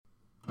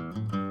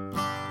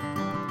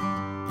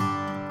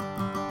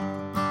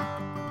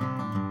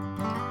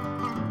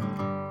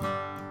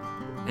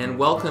and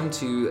welcome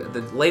to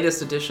the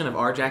latest edition of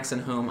Our Jackson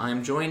Home.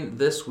 I'm joined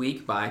this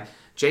week by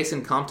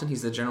Jason Compton.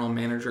 He's the general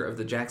manager of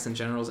the Jackson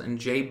Generals, and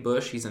Jay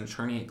Bush. He's an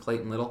attorney at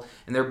Clayton Little,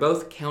 and they're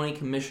both county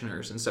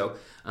commissioners. And so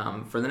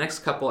for the next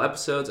couple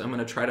episodes, I'm going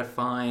to try to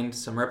find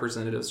some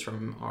representatives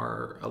from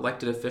our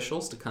elected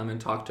officials to come and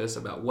talk to us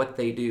about what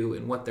they do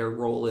and what their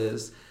role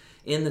is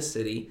in the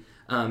city.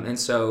 And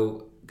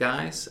so,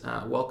 guys,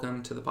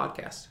 welcome to the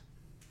podcast.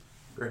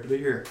 Great to be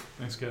here.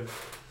 Thanks, Kev.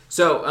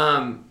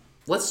 So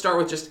let's start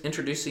with just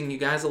introducing you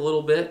guys a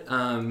little bit.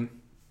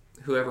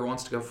 Whoever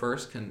wants to go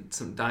first can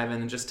dive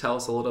in and just tell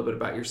us a little bit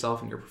about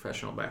yourself and your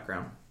professional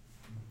background.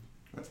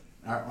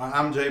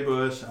 I'm Jay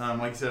Bush.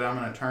 Like I said, I'm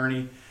an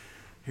attorney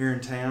here in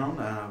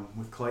town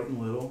with Clayton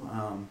Little.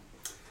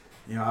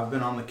 I've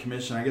been on the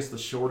commission, I guess, the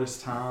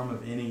shortest time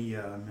of any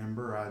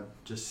member. I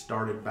just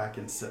started back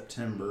in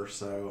September,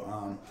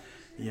 so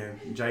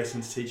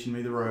Jason's teaching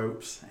me the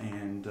ropes,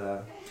 and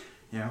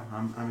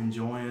I'm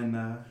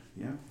enjoying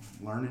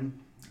learning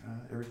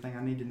everything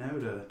I need to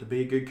know to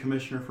be a good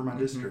commissioner for my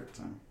district.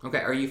 So. Okay,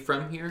 are you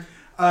from here?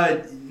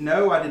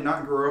 No, I did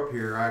not grow up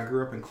here. I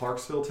grew up in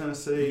Clarksville,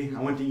 Tennessee.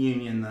 I went to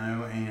Union,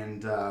 though,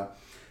 and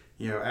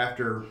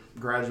after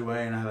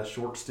graduating, I had a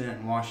short stint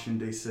in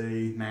Washington,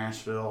 D.C.,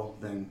 Nashville,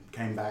 then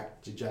came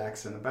back to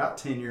Jackson about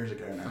 10 years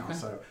ago now. Okay.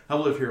 So I've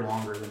lived here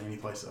longer than any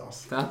place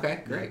else.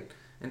 Okay, great.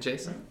 And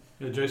Jason?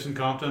 Yeah, Jason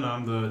Compton.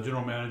 I'm the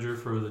general manager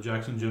for the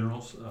Jackson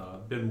Generals.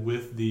 Been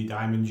with the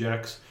Diamond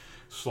Jacks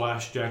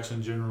 /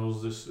 Jackson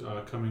Generals this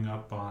coming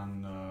up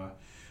on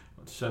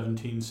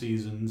 17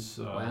 seasons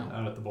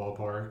out at the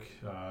ballpark.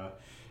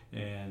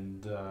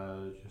 And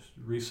just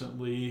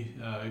recently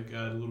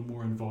got a little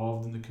more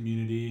involved in the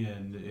community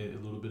and a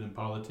little bit in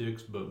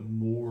politics, but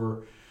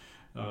more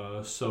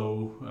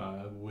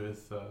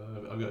with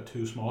I've got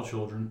two small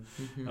children,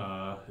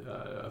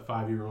 a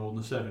 5-year-old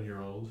and a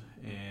 7-year-old,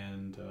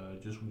 and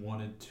just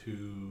wanted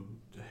to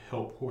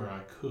help where I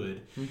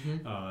could.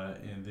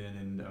 And then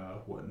in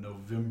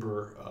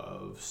November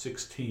of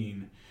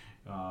 16,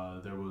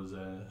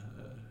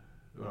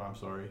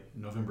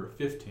 November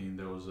 15,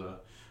 there was a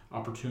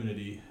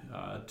opportunity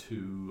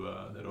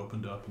that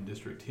opened up in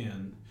District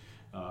 10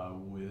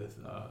 with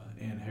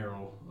Ann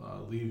Harrell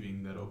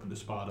leaving. That opened a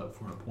spot up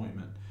for an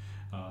appointment.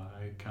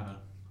 I kind of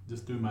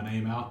just threw my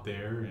name out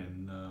there,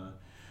 and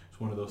it's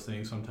one of those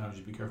things. Sometimes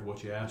you be careful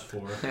what you ask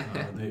for.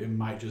 It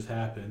might just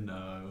happen.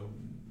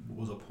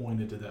 Was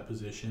appointed to that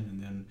position,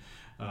 and then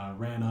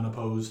ran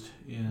unopposed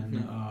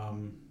in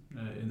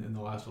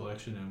the last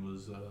election, and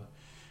was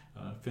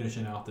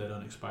finishing out that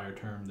unexpired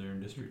term there in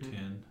District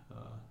 10.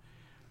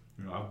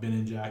 I've been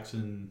in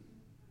Jackson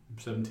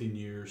 17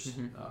 years,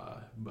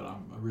 but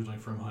I'm originally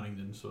from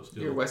Huntington, so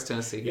still. You're a West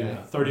Tennessee guy.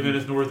 Yeah, 30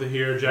 minutes north of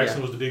here.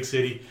 Jackson was the big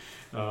city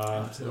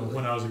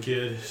when I was a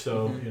kid,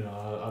 so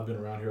I've been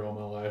around here all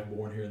my life,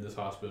 born here in this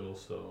hospital,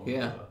 so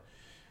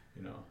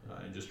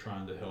and just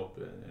trying to help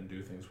and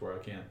do things where I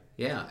can.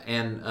 Yeah,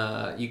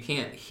 and you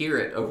can't hear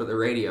it over the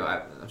radio.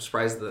 I'm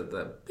surprised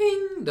the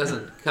ping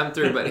doesn't come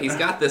through, but he's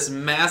got this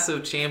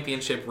massive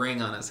championship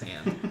ring on his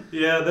hand.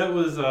 Yeah, that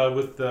was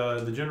with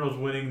the Generals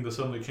winning the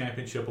Southern League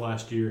Championship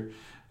last year.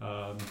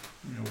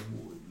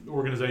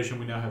 Organization,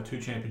 we now have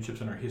 2 championships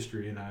in our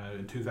history, and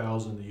in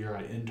 2000, the year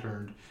I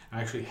interned,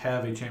 I actually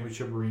have a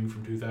championship ring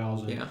from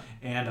 2000,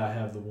 and I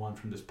have the one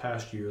from this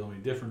past year. The only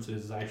difference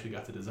is I actually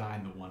got to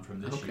design the one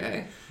from this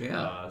year.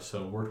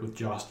 So worked with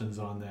Jostens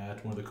on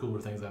that. One of the cooler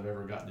things I've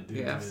ever gotten to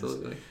do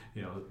absolutely.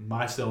 is,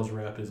 my sales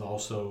rep is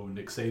also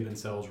Nick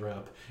Saban's sales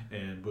rep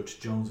and Butch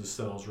Jones's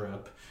sales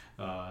rep.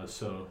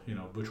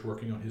 Butch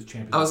working on his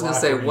Champions of Life. I was going to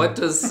say, ring. What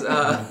does...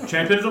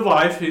 Champions of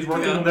Life, he's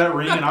working on that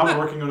ring, and I was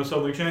working on a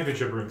Southern League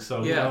Championship ring.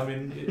 So, it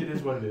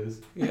is what it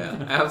is.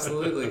 Yeah,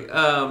 absolutely.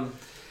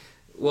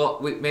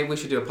 Maybe we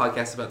should do a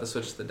podcast about the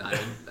switch to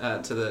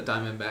the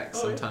Diamondbacks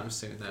sometime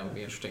soon. That would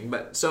be interesting.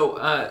 But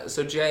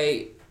so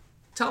Jay,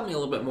 tell me a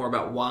little bit more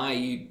about why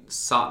you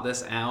sought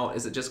this out.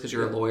 Is it just because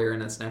you're a lawyer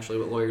and that's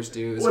naturally what lawyers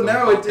do? Well,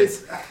 no,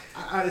 it's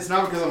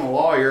not because I'm a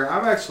lawyer.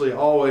 I've actually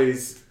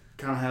always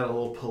kind of had a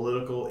little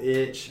political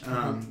itch.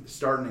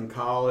 Starting in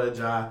college,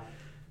 I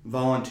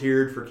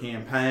volunteered for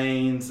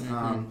campaigns.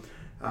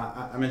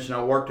 I mentioned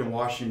I worked in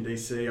Washington,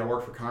 D.C. I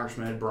worked for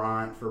Congressman Ed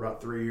Bryant for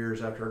about 3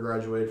 years after I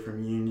graduated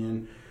from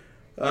Union.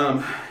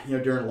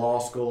 During law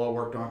school, I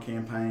worked on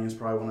campaigns,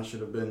 probably when I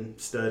should have been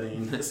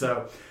studying.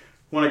 So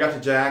when I got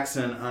to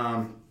Jackson,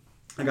 I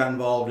got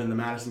involved in the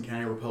Madison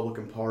County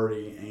Republican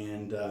Party.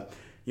 And,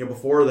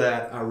 before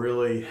that, I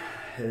really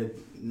had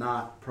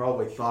not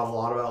probably thought a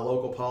lot about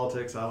local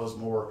politics. I was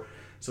more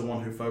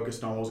someone who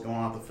focused on what was going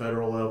on at the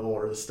federal level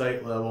or the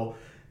state level.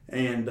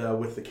 And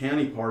with the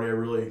county party, I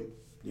really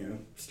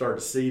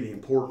started to see the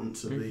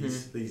importance of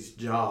these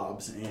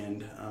jobs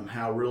and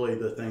how really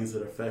the things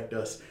that affect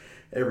us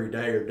every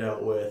day are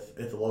dealt with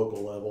at the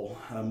local level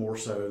more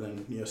so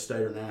than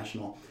state or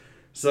national.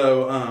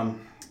 So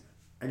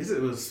I guess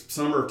it was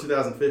summer of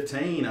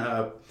 2015.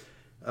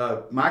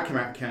 My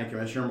county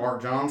commissioner,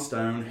 Mark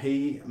Johnstone,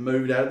 he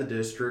moved out of the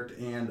district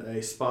and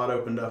a spot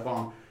opened up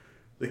on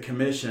the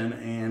commission,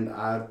 and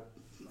I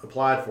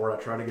applied for it. I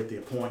tried to get the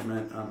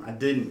appointment. I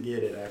didn't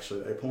get it,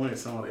 actually. They appointed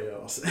somebody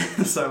else.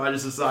 So I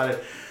just decided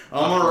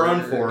I'm going to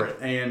run for it.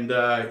 And,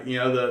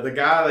 the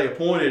guy they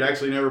appointed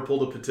actually never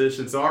pulled a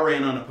petition, so I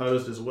ran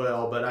unopposed as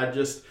well. But I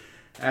just,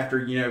 after,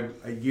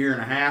 a year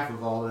and a half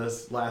of all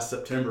this, last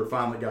September,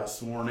 finally got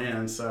sworn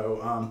in.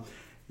 So,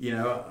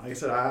 like I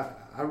said,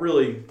 I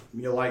really,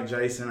 like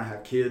Jason, I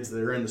have kids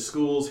that are in the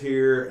schools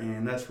here,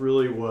 and that's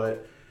really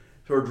what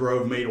sort of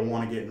drove me to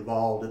want to get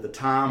involved. At the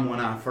time when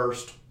I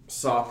first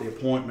sought the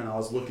appointment, I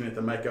was looking at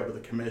the makeup of the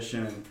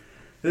commission and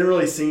didn't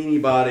really see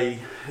anybody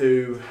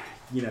who,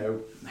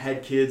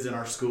 had kids in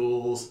our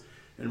schools,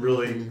 and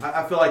really,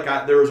 I feel like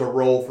there was a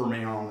role for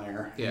me on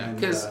there. Yeah,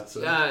 because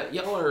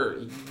y'all are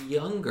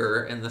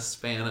younger in the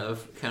span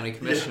of county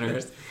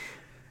commissioners.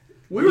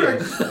 We were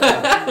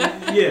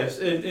yes,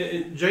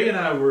 and Jay and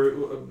I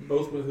were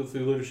both went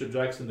through Leadership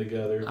Jackson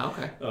together.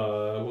 Okay.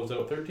 What was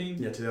that, 13?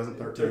 Yeah,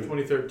 2013.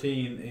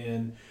 2013,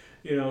 and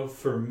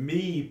for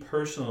me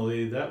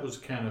personally, that was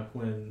kind of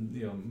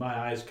when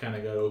my eyes kind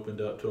of got opened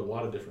up to a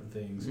lot of different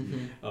things,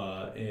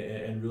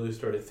 and really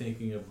started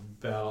thinking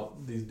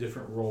about these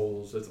different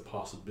roles as a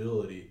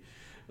possibility.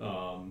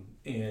 And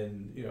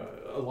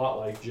a lot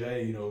like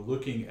Jay,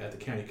 looking at the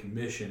county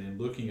commission and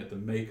looking at the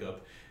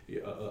makeup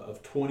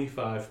of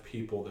 25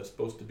 people that's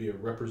supposed to be a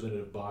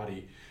representative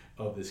body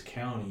of this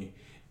county,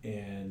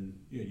 and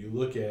you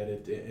look at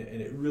it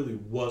and it really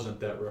wasn't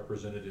that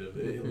representative,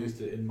 at least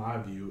in my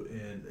view,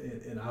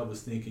 and I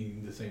was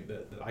thinking the same,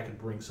 that I could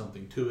bring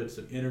something to it,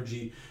 some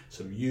energy,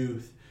 some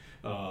youth,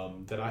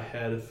 that I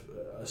had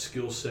a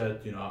skill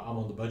set. I'm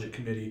on the budget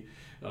committee,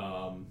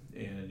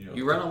 and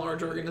you run a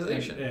large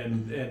organization,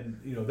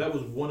 and that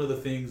was one of the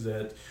things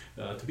that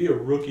to be a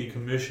rookie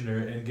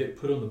commissioner and get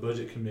put on the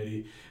budget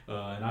committee,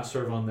 and I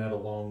serve on that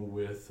along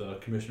with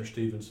Commissioner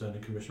Stevenson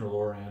and Commissioner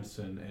Lawrence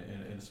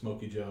and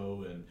Smokey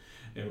Joe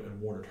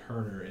and Warner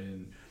Turner,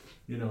 and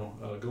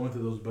going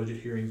through those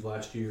budget hearings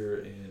last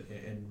year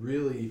and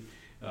really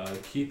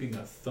keeping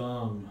a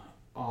thumb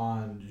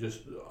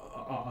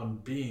on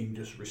being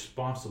just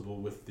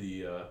responsible with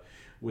the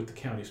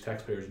county's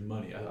taxpayers'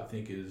 money, I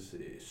think is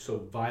so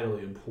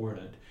vitally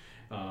important.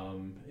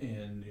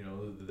 And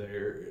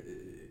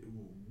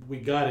we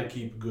got to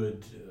keep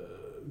good.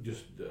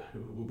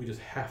 We just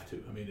have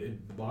to. I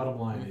mean, the bottom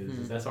line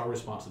is that's our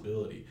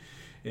responsibility,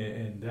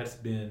 and that's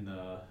been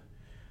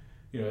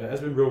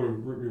that's been real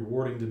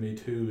rewarding to me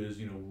too. Is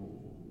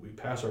we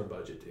pass our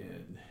budget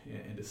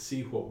and to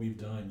see what we've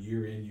done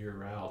year in,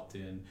 year out,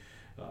 and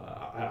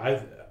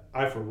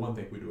I for one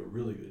think we do a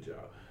really good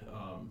job.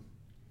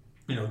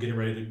 Getting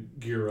ready to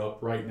gear up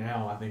right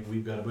now. I think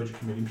we've got a budget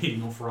committee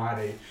meeting on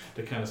Friday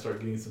to kind of start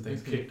getting some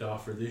things kicked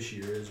off for this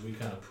year as we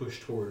kind of push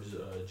towards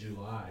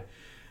July.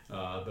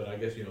 But I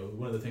guess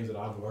one of the things that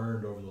I've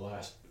learned over the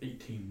last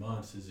 18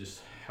 months is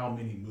just how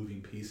many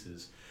moving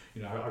pieces.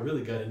 I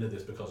really got into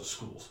this because of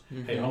schools.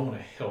 Hey, I want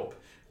to help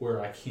where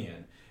I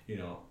can.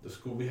 The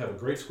school, we have a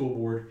great school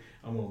board.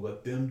 I'm going to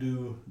let them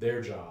do their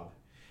job.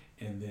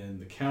 And then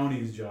the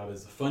county's job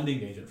is the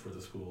funding agent for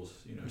the schools.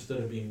 Instead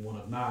of being one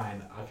of 9,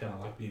 I kind of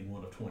like being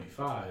one of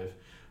 25.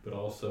 But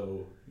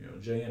also,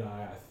 Jay and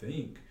I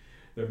think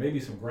there may be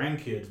some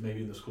grandkids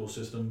maybe in the school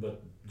system,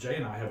 but Jay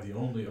and I are the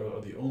only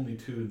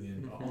two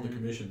on the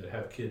commission that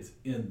have kids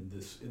in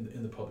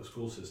the public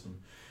school system.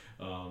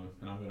 And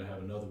I'm going to have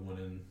another one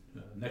in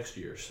next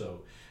year.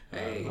 So my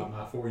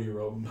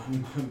 4-year-old,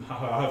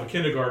 I'll have a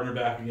kindergartner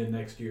back again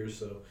next year.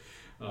 So.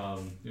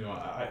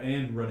 I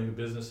am running a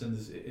business in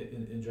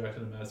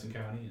Jackson and Madison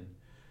County,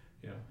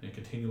 and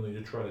continually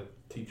to try to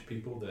teach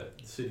people that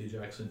the city of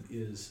Jackson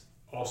is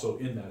also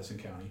in Madison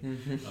County.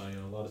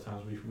 A lot of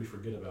times we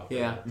forget about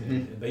that,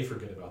 and they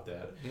forget about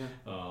that.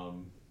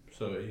 And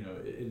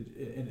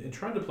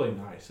trying to play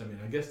nice. I mean,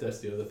 I guess that's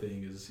the other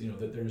thing is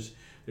that there's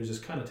this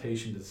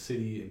connotation that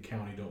city and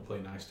county don't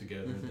play nice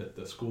together, that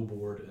the school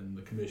board and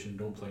the commission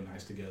don't play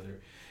nice together.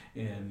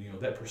 And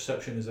that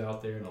perception is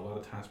out there, and a lot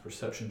of times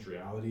perception's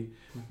reality,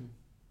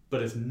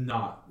 but it's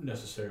not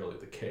necessarily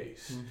the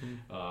case.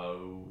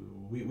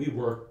 We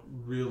work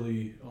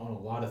really on a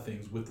lot of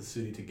things with the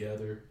city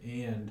together,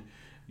 and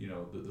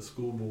the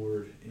school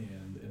board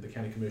and the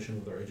county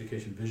commission with our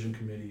education vision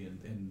committee,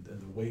 and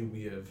the way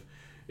we have,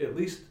 at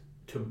least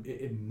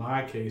in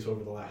my case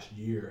over the last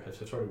year, have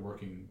started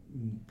working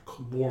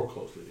more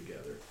closely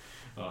together,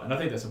 and I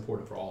think that's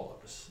important for all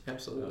of us.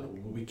 Absolutely,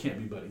 we can't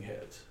be butting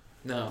heads.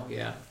 No,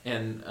 yeah,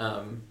 and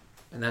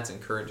that's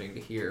encouraging to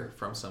hear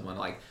from someone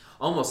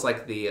almost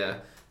like the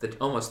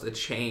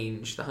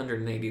change, the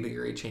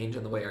 180-degree change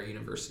in the way our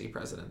university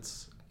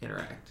presidents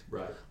interact.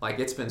 Right. Like,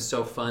 it's been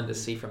so fun to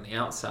see from the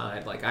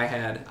outside. Like,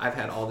 I've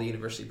had all the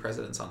university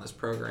presidents on this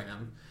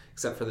program,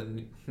 except for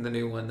the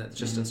new one that's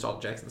just installed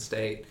at Jackson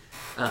State.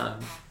 To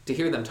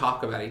hear them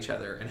talk about each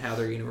other and how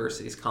their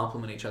universities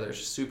complement each other is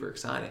just super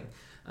exciting.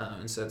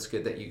 And so it's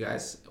good that you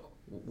guys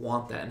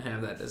want that and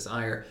have that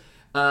desire.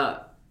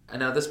 I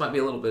know this might be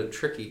a little bit of a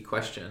tricky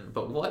question,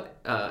 but what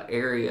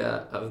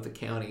area of the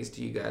counties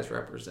do you guys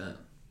represent?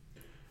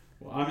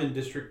 Well, I'm in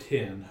District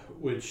 10,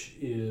 which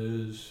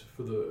is,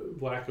 for the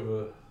lack of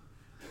a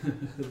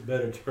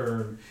better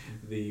term,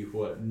 the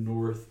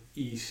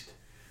northeast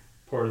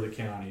part of the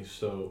county.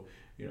 So,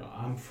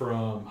 I'm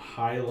from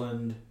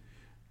Highland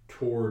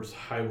towards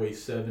Highway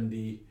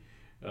 70,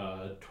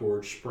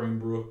 towards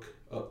Springbrook,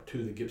 up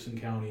to the Gibson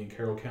County and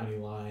Carroll County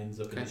lines,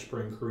 up into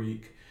Spring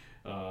Creek,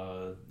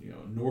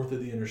 north of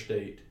the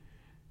interstate,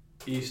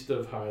 east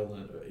of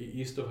Highland.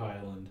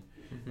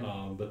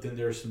 Mm-hmm. But then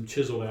there's some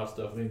chiseled out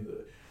stuff. I mean,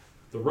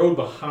 the road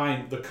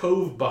behind, the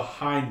cove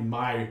behind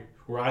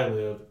where I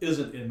live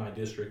isn't in my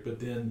district, but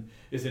then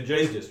it's in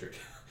Jay's district.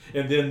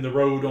 And then the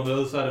road on the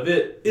other side of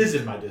it is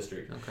in my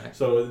district. Okay.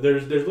 So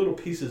there's little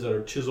pieces that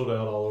are chiseled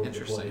out all over the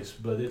place.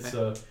 But it's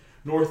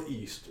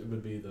northeast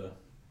would be the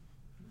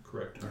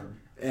correct term.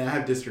 And I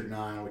have District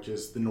 9, which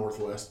is the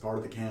northwest part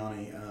of the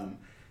county.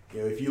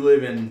 If you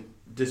live in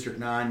District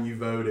 9, you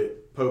vote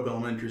at Pope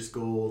Elementary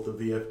School, the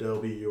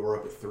VFW, or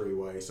up at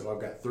Three-Way. So I've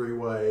got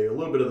Three-Way, a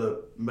little bit of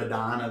the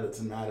Medina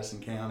that's in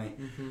Madison County.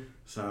 Mm-hmm.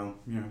 So,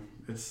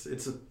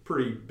 it's a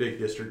pretty big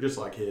district, just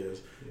like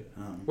his.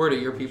 Yeah. Where do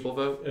your people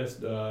vote? It's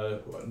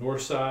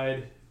north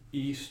side,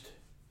 east,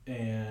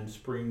 and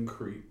Spring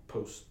Creek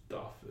Post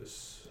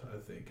Office. I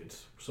think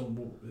it's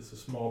a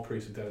small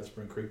precinct out of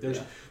Spring Creek.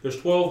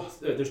 There's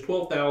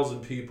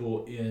 12,000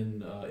 people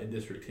in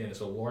District 10. It's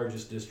the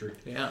largest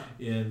district. Yeah.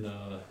 In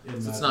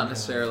so it's not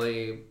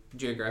necessarily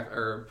geographic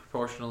or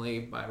proportionally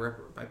by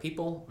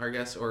people, I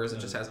guess, or is it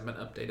just hasn't been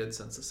updated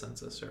since the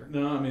census? Or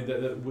no, I mean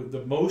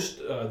the most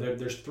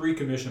there's 3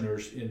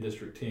 commissioners in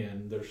District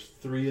 10. There's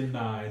 3 and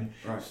 9.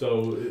 Right.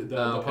 So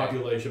the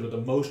population, but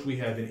the most we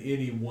have in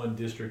any one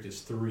district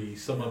is 3.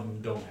 Some of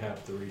them don't have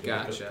 3.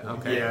 Gotcha.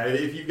 Okay. Yeah,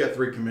 if you've got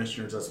 3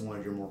 commissioners, that's one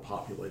of your more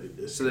populated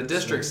districts. So the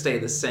districts stay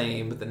the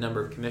same, but the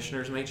number of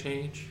commissioners may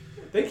change?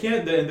 They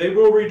can. They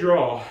will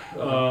redraw.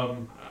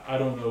 I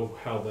don't know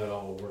how that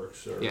all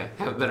works.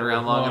 Haven't been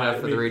around long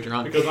enough for the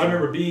redraw. Because I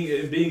remember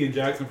being in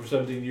Jackson for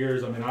 17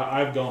 years. I mean,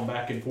 I've gone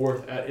back and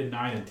forth in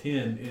 9 and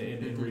 10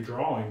 in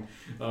redrawing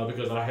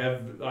because I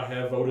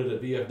have voted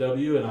at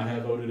VFW and I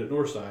have voted at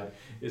Northside.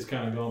 It's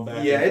kind of gone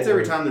back. Yeah, and it's forth.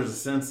 every time there's a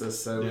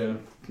census. So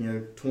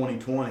in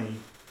 2020,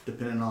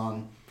 depending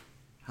on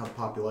how the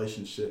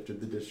population shifted,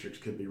 the districts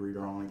could be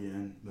redrawn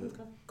again. But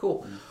okay.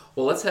 Cool.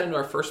 Well, let's head into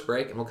our first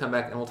break, and we'll come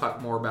back and we'll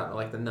talk more about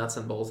like the nuts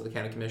and bolts of the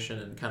county commission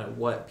and kind of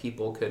what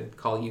people could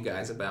call you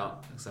guys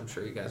about, because I'm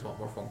sure you guys want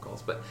more phone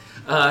calls. But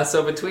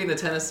so between the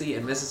Tennessee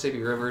and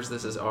Mississippi rivers,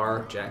 this is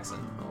our Jackson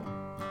home.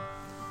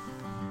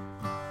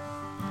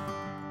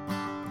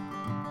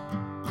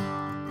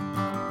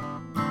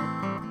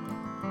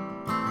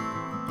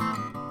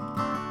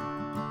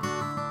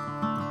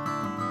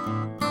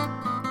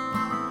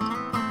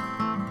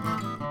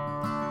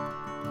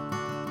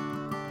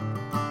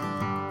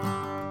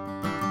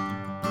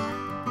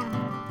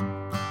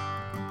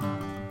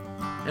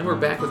 And we're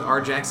back with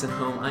our Jackson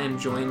home. I am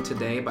joined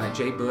today by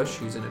Jay Bush,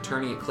 who's an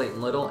attorney at Clayton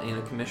Little and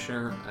a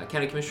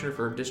county commissioner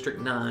for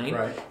District 9.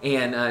 Right.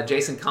 And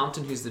Jason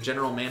Compton, who's the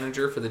general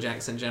manager for the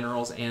Jackson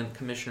Generals and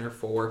commissioner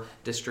for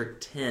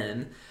District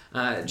 10.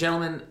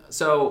 Gentlemen,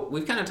 so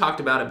we've kind of talked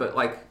about it, but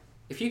like,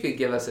 if you could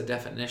give us a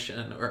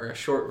definition or a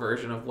short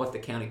version of what the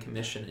county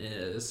commission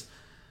is,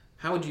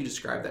 how would you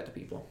describe that to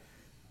people?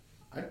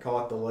 I'd call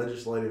it the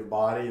legislative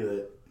body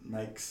that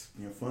makes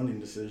funding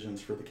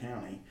decisions for the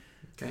county.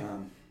 Okay.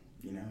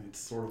 It's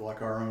sort of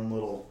like our own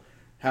little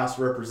House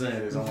of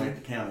Representatives, only at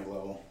the county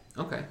level.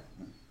 Okay.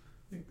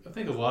 I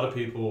think a lot of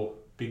people,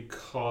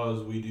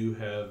 because we do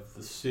have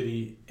the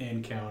city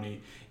and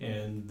county,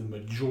 and the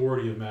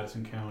majority of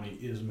Madison County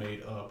is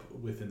made up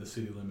within the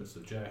city limits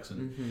of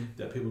Jackson,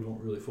 that people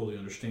don't really fully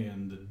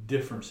understand the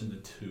difference in the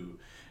two.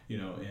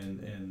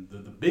 And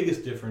the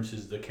biggest difference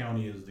is the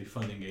county is the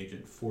funding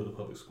agent for the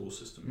public school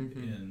system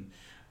in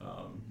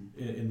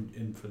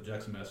for the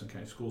Jackson-Madison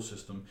County school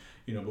system.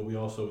 But we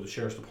also, the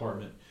sheriff's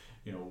department,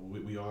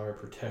 we are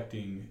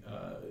protecting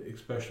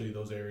especially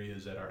those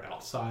areas that are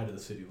outside of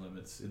the city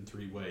limits in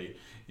Three-Way,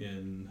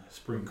 in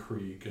Spring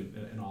Creek,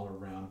 and all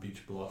around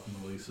Beach Bluff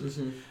and Melissa's.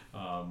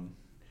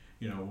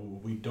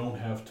 We don't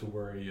have to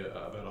worry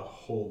about a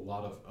whole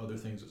lot of other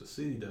things that the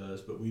city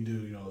does, but we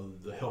do.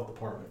 The health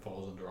department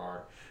falls under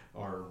our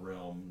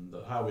realm.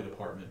 The highway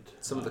department.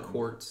 Some of the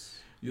courts.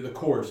 The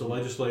courts, the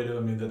legislative. I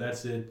mean,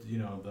 that's it.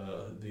 The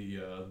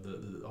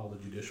all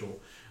the judicial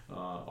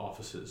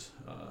offices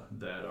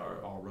that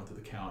are all run through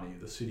the county.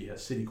 The city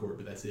has city court,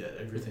 but that's it.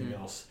 Everything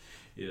else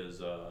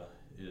is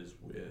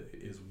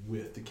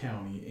with the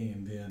county,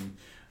 and then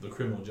the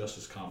criminal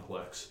justice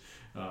complex.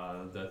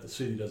 That the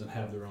city doesn't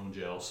have their own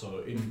jail,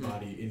 so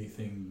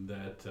anything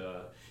that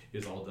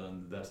is all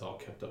done, that's all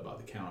kept up by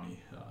the county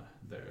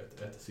there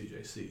at the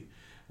CJC.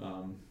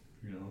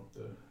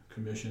 The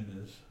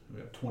commission we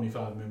have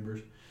 25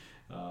 members.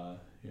 I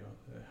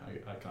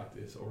got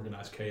this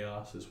organized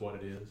chaos is what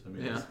it is. I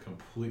mean, it's a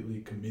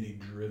completely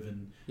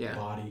committee-driven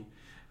body.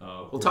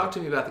 Well, talk to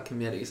me about the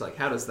committees. Like,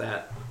 how does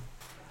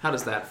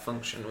that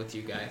function with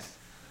you guys?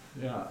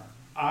 Yeah.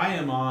 I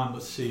am on,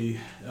 let's see,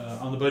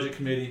 on the Budget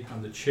Committee.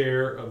 I'm the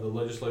chair of the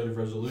Legislative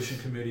Resolution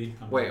Committee.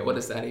 Wait, what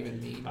does that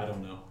even mean? I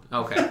don't know.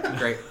 Okay,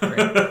 great.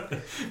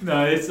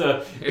 No, it's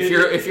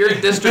if you're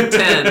in District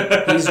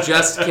 10, he's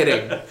just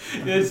kidding.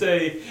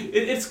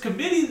 It's a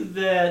committee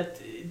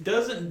that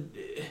doesn't.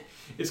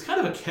 It's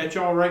kind of a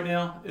catch-all right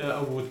now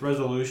with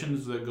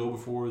resolutions that go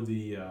before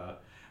the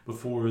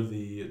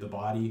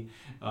body.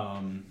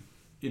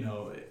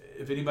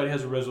 If anybody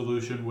has a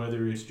resolution,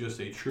 whether it's just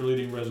a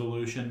cheerleading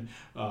resolution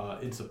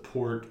in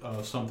support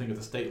of something at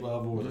the state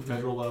level or the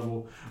federal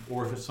level,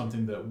 or if it's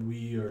something that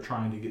we are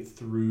trying to get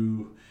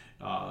through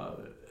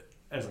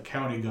as a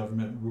county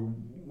government,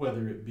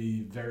 whether it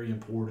be very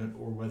important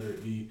or whether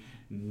it be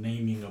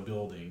naming a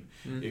building,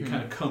 it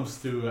kind of comes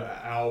through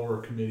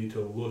our committee to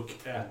look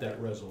at that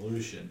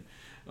resolution.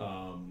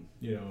 And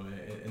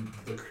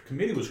the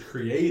committee was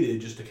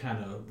created just to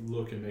kind of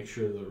look and make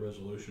sure the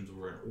resolutions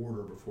were in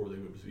order before they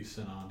would be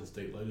sent on to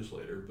state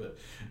legislator. But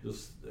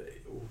it's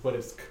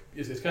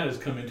kind of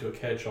just come into a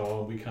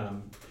catch-all. We kind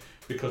of,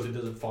 because it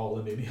doesn't fall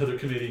into any other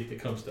committee,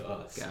 it comes to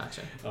us.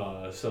 Gotcha.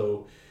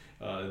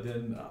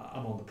 Then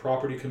I'm on the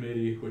property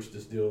committee, which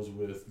just deals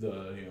with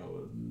the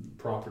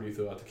property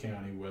throughout the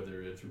county,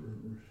 whether it's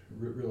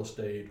real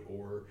estate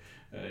or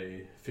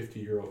a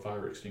 50-year-old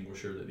fire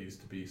extinguisher that needs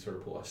to be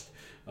surplused.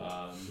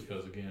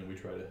 Because again, we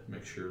try to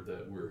make sure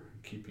that we're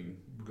keeping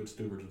good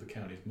stewards of the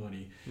county's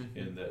money,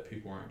 and that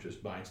people aren't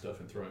just buying stuff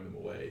and throwing them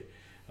away.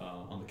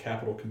 On the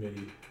capital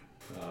committee,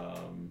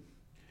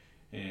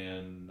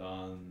 and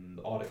on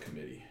the audit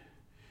committee,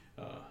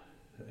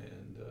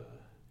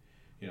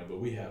 but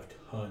we have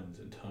tons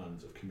and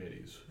tons of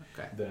committees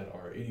that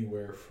are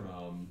anywhere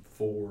from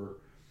 4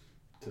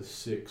 to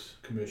 6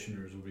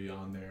 commissioners will be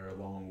on there,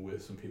 along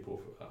with some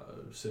people,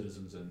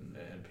 citizens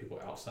and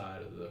people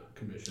outside of the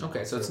commission.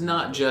 Okay, so it's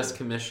not just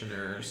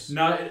commissioners.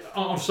 Not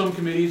on some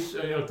committees.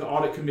 The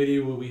audit committee,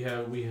 we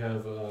have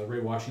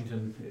Ray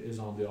Washington is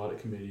on the audit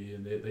committee,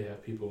 and they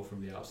have people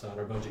from the outside.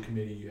 Our budget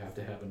committee, you have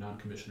to have a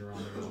non-commissioner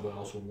on there as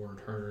well. So Warren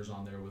Turner's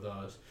on there with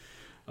us.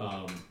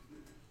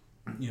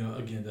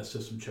 Again, that's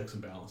just some checks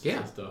and balances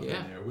and stuff in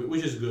there,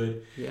 which is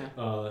good. Yeah.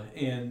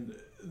 And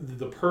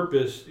the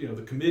purpose,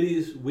 the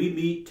committees, we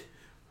meet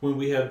when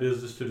we have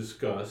business to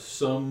discuss.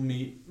 Some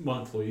meet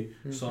monthly.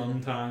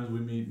 Sometimes we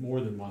meet more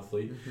than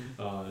monthly,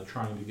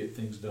 trying to get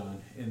things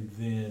done. And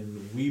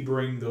then we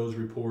bring those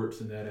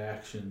reports and that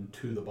action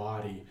to the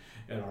body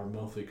at our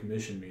monthly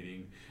commission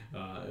meeting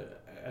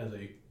as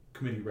a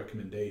committee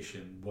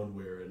recommendation, one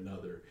way or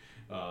another.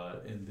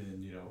 And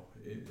then,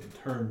 in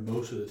turn,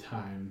 most of the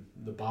time,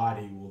 the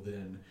body will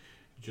then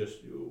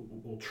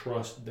will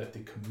trust that the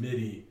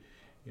committee,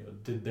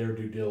 did their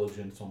due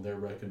diligence on their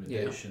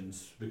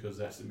recommendations, because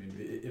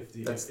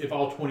if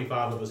all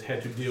 25 of us had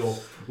to deal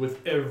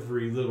with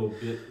every little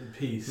bit and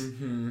piece,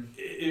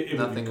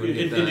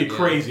 it'd be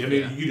crazy.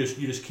 You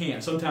just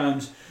can't.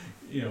 Sometimes,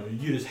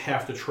 you just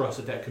have to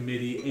trust that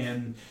committee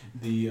and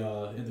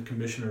the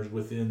commissioners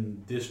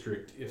within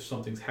district. If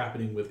something's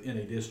happening within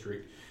a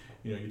district,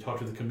 you talk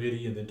to the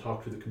committee and then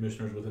talk to the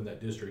commissioners within that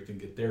district and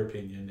get their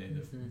opinion. And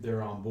if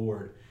they're on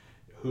board,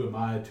 who am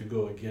I to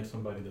go against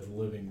somebody that's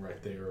living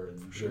right there?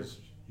 And just,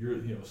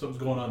 something's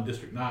going on in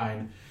District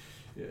 9.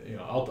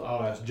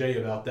 I'll ask Jay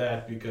about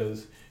that,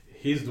 because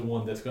he's the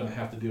one that's going to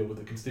have to deal with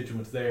the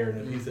constituents there.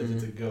 And if he says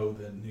it's a go,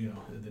 then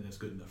then it's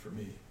good enough for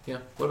me. Yeah.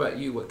 What about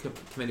you? What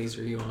committees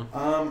are you on?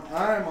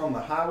 I'm on the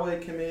Highway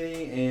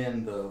Committee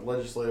and the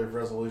Legislative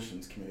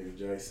Resolutions Committee with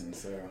Jason.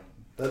 So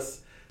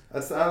that's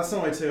the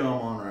only 2 I'm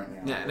on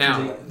right now.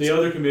 Now the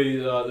other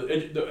committee,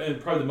 and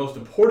probably the most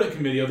important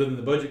committee other than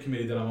the Budget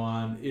Committee that I'm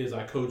on, is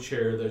I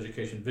co-chair the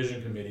Education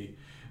Vision Committee,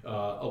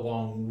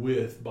 along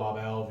with Bob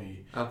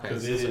Alvey. Okay, so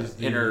it is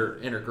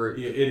intergroup.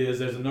 Yeah, it is.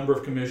 There's a number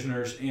of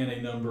commissioners and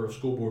a number of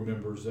school board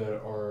members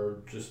that are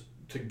just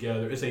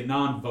together. It's a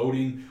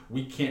non-voting.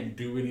 We can't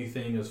do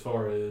anything as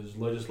far as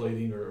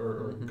legislating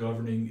or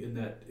governing in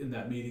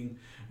that meeting,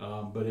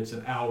 but it's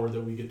an hour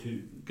that we get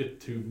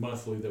to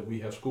monthly that we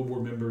have school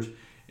board members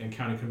and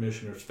county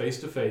commissioners face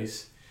to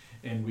face,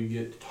 and we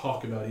get to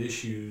talk about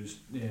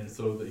issues, and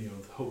so that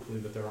hopefully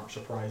that there aren't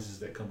surprises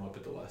that come up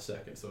at the last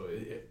second. So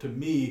to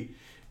me,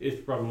 it's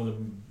probably one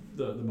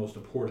of the most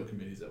important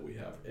committees that we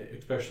have,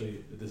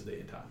 especially at this day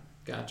and time.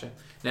 Gotcha.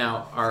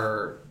 Now,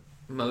 are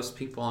most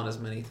people on as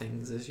many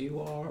things as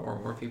you are, or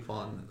more people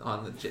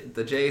on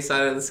the J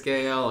side of the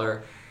scale,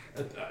 or?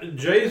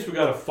 Jay's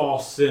got a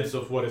false sense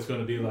of what it's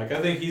going to be like.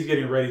 I think he's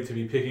getting ready to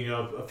be picking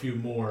up a few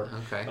more.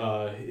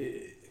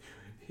 Okay.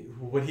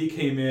 When he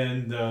came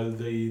in,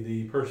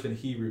 the person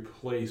he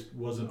replaced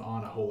wasn't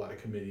on a whole lot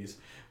of committees.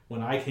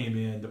 When I came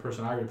in, the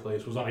person I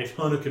replaced was on a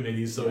ton of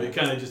committees, so it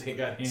kind of just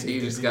got handed. So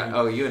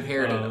you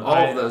inherited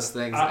all of those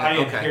things. I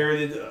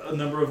inherited a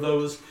number of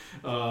those,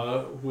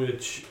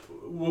 which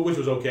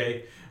was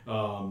okay.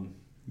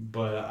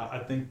 But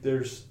I think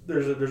there's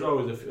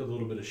always a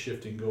little bit of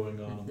shifting going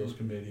on those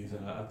committees,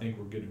 and I think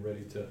we're getting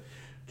ready to.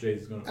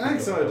 Jay's going to. I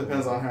think so. It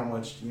depends on how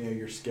much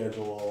your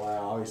schedule will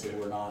allow. Obviously,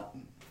 we're not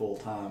full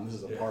time. This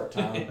is a part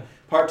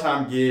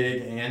time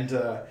gig, and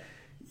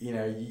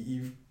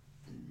you've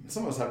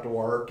some of us have to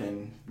work,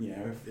 and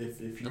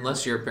if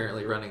unless you're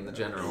apparently running the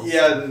Generals.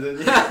 Yeah,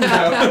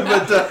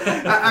 but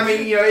I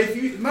mean,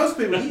 if most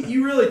people,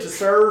 you really to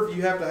serve,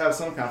 you have to have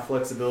some kind of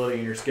flexibility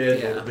in your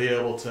schedule to be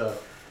able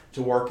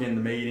to work in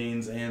the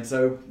meetings, and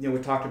so we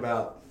talked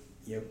about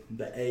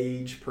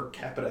the per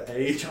capita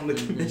age on the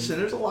commission.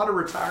 There's a lot of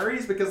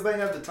retirees because they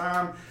have the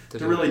time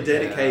to really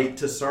dedicate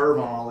to serve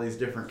on all these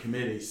different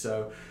committees.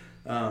 So.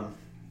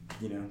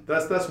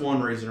 That's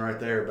one reason right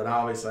there. But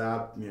obviously,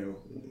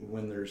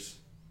 when there's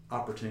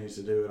opportunities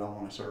to do it, I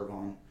want to serve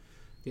on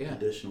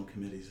additional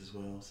committees as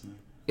well. So,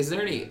 is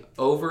there any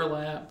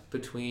overlap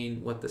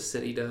between what the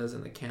city does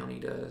and the county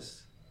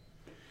does?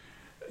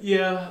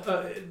 Yeah,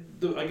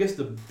 I guess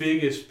the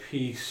biggest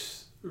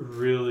piece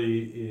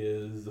really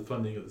is the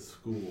funding of the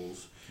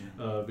schools,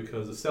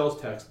 because the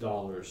sales tax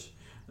dollars.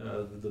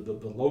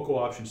 The local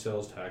option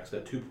sales tax,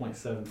 that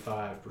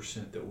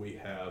 2.75% that we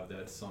have,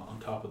 that's on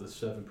top of the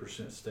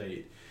 7%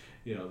 state,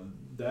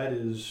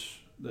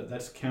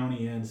 that's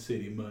county and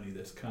city money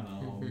that's kind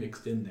of all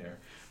mixed in there.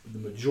 But the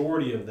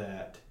majority of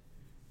that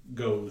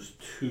goes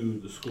to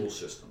the school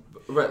system.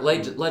 Right,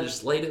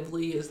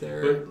 legislatively, is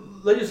there? But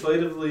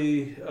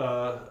legislatively,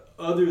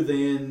 other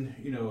than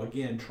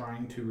again,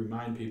 trying to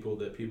remind people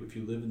that if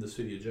you live in the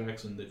city of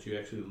Jackson, that you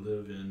actually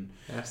live in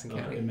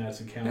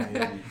Madison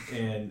County,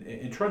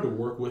 and trying to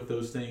work with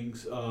those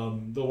things.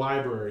 The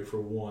library,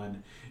 for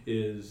one,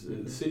 is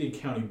the city and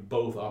county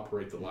both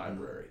operate the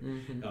library,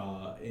 and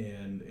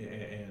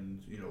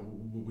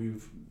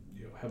we've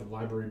have a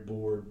library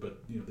board, but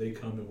they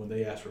come, and when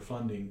they ask for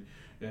funding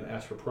and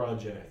ask for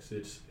projects,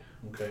 it's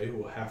okay.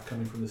 Well, half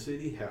coming from the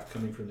city, half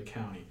coming from the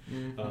county.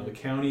 The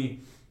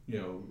county.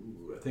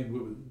 I think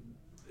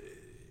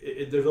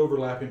there's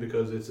overlapping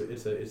because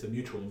it's a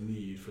mutual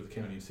need for the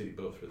county and city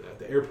both for that.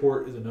 The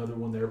airport is another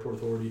one. The airport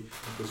authority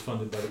is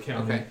funded by the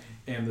county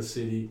and the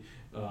city.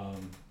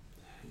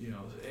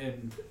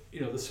 And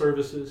the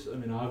services. I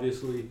mean,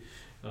 obviously,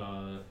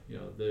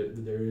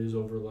 there is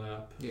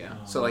overlap.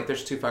 Yeah. So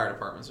there's two fire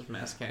departments. There's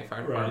Madison County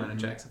Fire Department and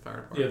Jackson Fire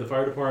Department. Yeah, the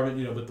fire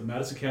department. But the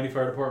Madison County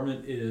Fire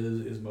Department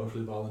is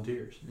mostly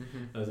volunteers.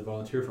 As a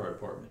volunteer fire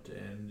department,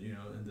 and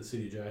and the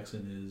city of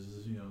Jackson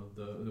is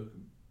the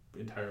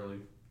entirely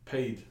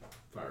paid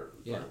fire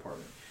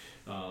department.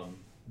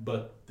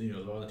 But the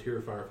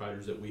volunteer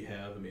firefighters that we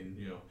have, I mean,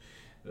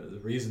 the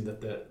reason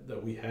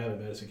that we have a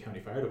Madison County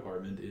Fire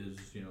Department is,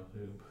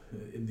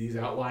 in these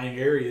outlying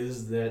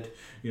areas that,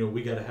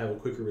 we got to have a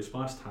quicker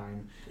response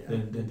time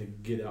than to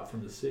get out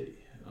from the city.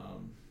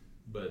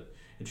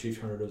 And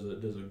Chief Turner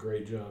does a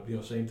great job.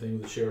 Same thing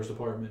with the Sheriff's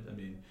Department. I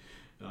mean,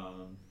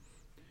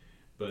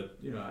 but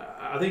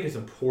I think it's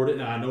important.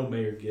 And I know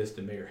Mayor Gist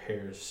and Mayor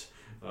Harris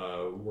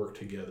work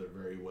together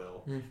very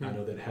well. I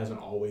know that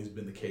hasn't always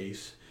been the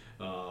case.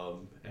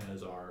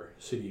 As our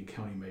city and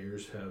county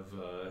mayors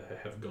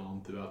have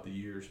gone throughout the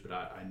years, but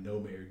I know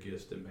Mayor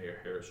Gist and Mayor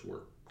Harris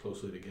work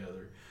closely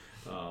together,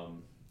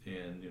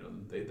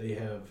 and they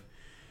have,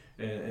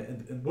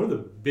 and one of the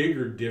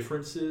bigger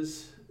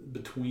differences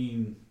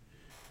between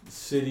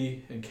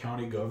city and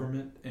county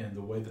government and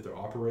the way that they're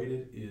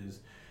operated is,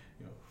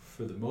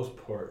 for the most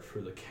part, for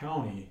the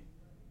county,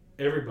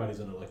 everybody's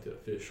an elected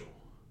official.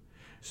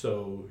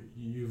 So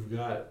you've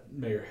got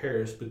Mayor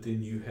Harris, but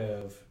then you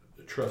have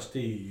trustee,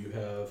 you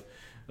have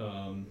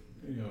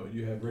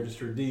you have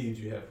registered deeds,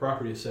 you have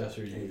property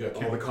assessor, you've got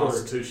all the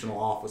constitutional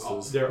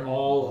offices. They're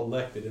all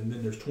elected, and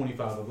then there's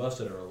 25 of us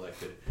that are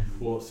elected.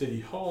 Well, at City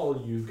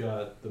Hall, you've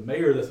got the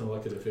mayor that's an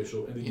elected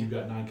official, and then you've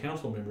got 9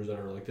 council members that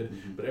are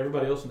elected, but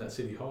everybody else in that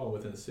City Hall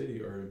within the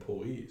city are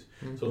employees.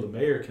 So the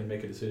mayor can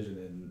make a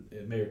decision,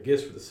 and Mayor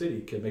Gist for the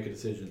city can make a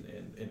decision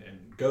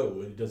and go,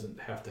 and it doesn't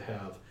have to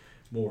have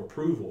more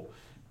approval.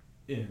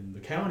 In the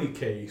county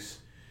case,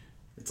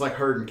 it's like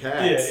herding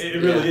cats. Yeah,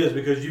 it really is,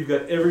 because you've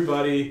got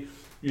everybody,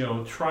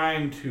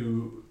 trying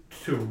to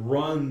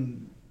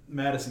run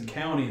Madison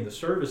County and the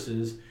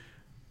services,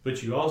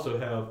 but you also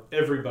have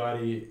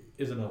everybody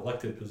is an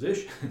elected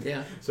position.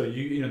 Yeah. So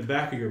in the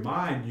back of your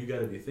mind, you got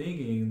to be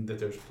thinking that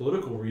there's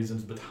political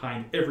reasons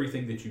behind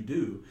everything that you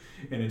do,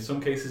 and in some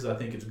cases I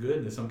think it's good,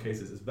 and in some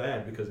cases it's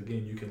bad, because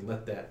again you can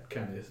let that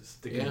kind of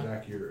stick in the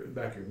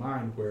back of your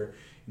mind, where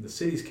in the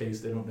city's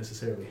case they don't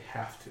necessarily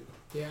have to.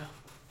 Yeah.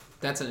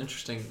 That's an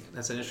interesting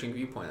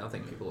viewpoint. I don't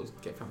think people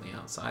get from the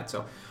outside.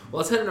 So,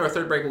 let's head into our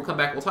third break. We'll come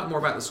back. We'll talk more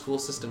about the school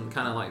system and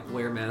kind of like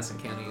where Madison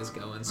County is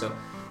going.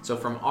 So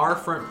from our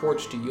front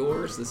porch to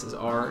yours, this is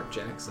our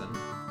Jackson.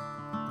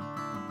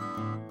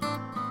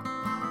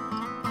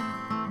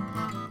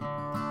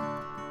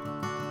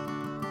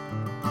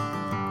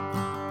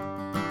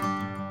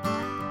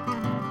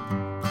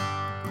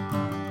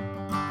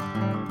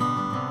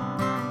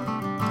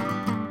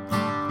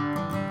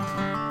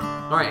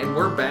 All right, and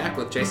we're back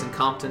with Jason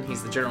Compton.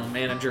 He's the general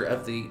manager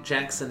of the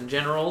Jackson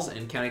Generals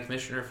and county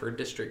commissioner for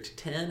District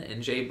 10,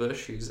 and Jay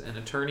Bush, who's an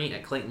attorney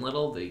at Clayton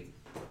Little, the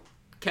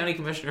county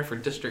commissioner for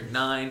District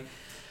 9.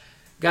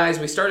 Guys,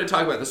 we started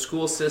talking about the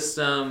school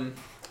system.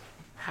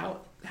 How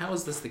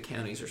is this the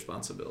county's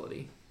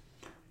responsibility?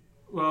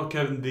 Well,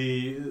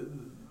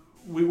 Kevin,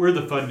 we're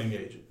the funding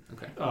agent.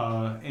 Okay.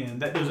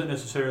 And that doesn't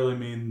necessarily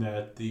mean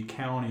that the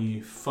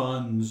county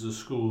funds the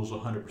schools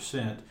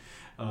 100%.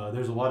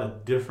 There's a lot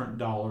of different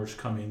dollars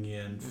coming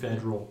in,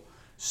 federal,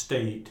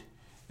 state,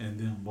 and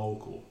then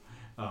local.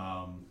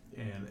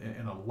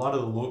 And a lot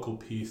of the local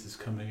piece is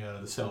coming out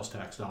of the sales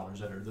tax dollars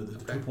that are the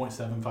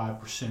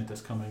 2.75%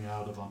 that's coming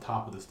out of on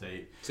top of the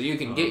state. So you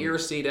can get your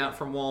receipt out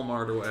from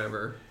Walmart or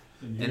whatever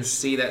and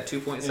see that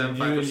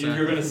 2.75%.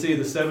 You're going to see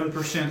the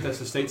 7% that's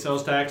the state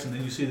sales tax, and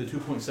then you see the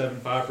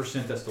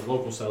 2.75% that's the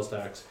local sales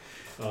tax.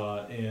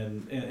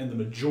 And the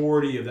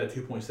majority of that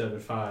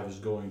 2.75 is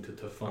going to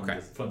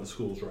fund the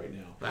schools right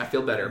now. I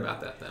feel better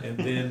about that then. And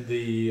then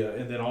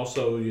and then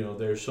also,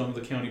 there's some of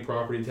the county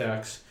property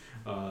tax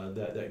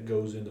that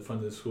goes into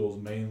funding the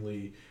schools,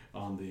 mainly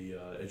on the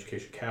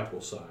education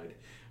capital side.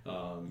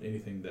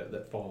 Anything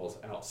that falls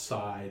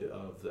outside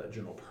of that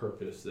general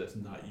purpose that's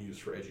not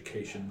used for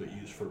education but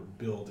used for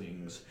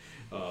buildings,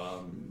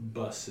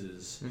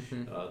 buses,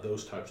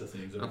 those types of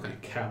things are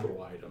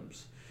capital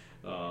items.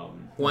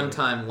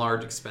 One-time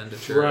large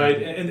expenditure.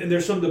 Right, and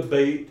there's some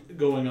debate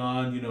going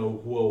on.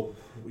 Well,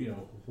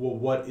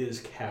 what is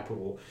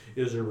capital?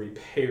 Is there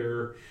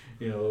repair?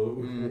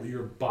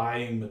 You're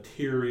buying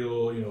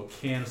material.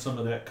 Can some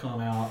of that come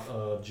out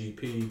of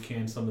GP?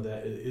 Can some of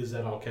that, is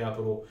that all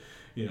capital?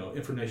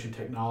 Information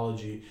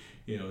technology.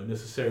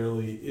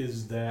 Necessarily,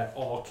 is that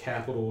all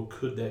capital?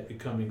 Could that be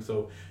coming?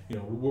 So,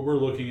 we're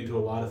looking into a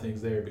lot of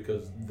things there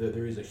because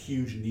there is a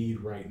huge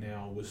need right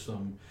now with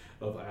some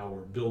of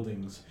our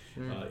buildings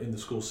in the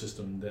school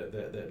system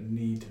that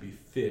need to be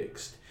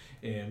fixed,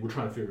 and we're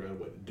trying to figure out a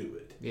way to do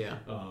it. Yeah.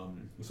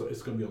 So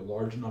it's going to be a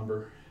large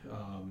number,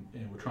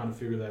 and we're trying to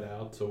figure that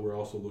out. So we're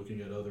also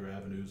looking at other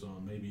avenues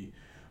on maybe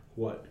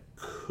what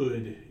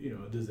could,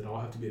 does it all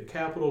have to be at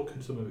capital?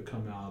 Could some of it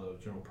come out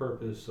of general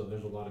purpose? So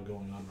there's a lot of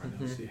going on right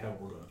now to see how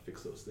we're going to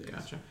fix those things.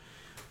 Gotcha.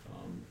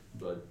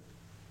 But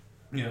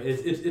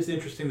it's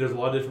interesting. There's a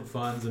lot of different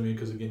funds.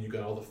 Because again, you've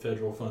got all the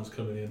federal funds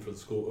coming in for the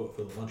school,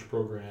 for the lunch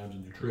programs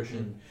and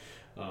nutrition.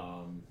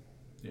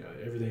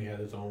 Everything has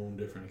its own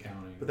different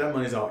accounting. But that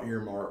money's all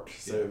earmarked,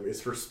 so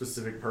it's for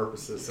specific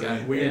purposes. So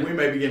Yeah. we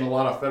may be getting a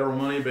lot of federal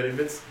money, but if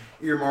it's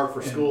earmarked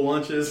for school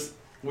lunches,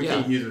 we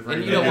can't use it for anything.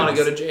 anything. And you don't want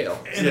to else. go to jail.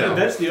 And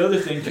that's the other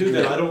thing too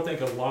that I don't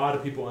think a lot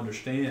of people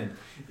understand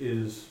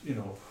is,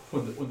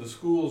 when the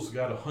school's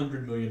got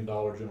 $100 million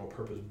general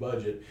purpose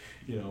budget,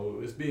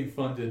 it's being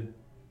funded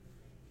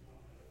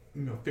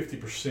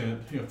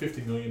 50%,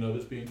 50 million of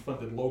it's being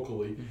funded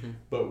locally,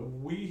 but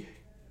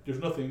there's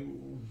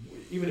nothing,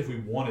 even if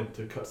we wanted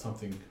to cut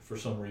something for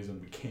some reason,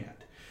 we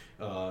can't.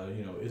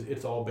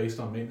 It's all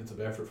based on maintenance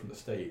of effort from the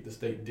state. The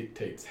state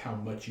dictates how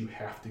much you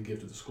have to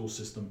give to the school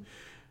system,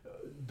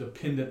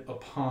 dependent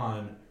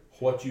upon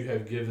what you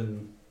have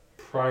given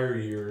prior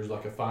years,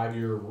 like a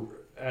 5-year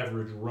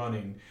average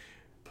running,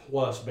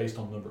 plus based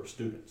on number of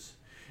students.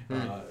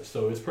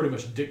 So it's pretty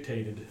much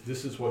dictated,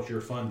 this is what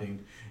you're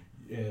funding.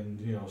 And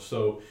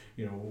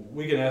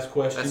we can ask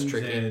questions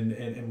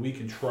and we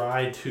can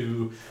try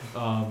to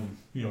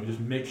just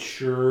make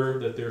sure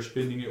that they're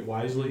spending it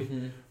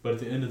wisely. But at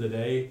the end of the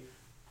day,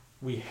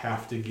 we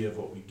have to give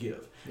what we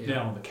give.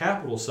 Now on the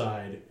capital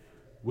side,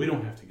 we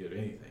don't have to give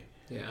anything.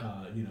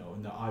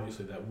 Now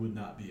obviously that would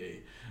not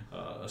be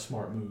a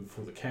smart move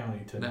for the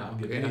county to not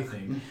give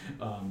anything.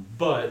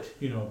 But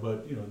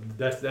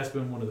that's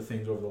been one of the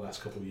things over the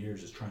last couple of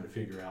years is trying to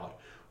figure out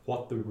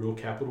what the real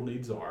capital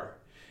needs are.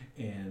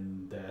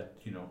 And that,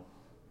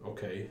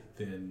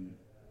 then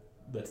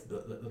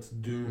let's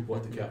do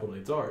what the capital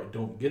needs are.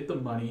 Don't get the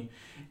money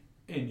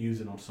and use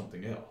it on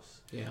something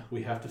else.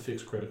 We have to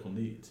fix critical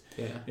needs.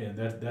 And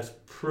that's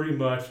pretty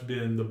much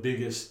been the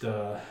biggest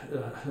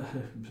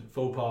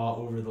faux pas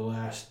over the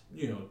last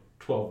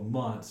 12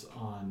 months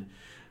on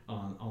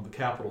the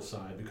capital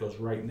side, because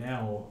right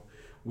now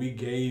we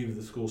gave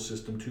the school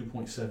system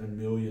 $2.7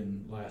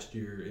 million last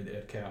year in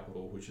ed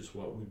capital, which is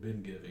what we've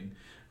been giving.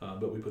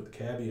 But we put the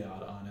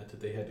caveat on it that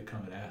they had to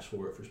come and ask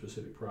for it for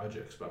specific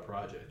projects by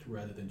project,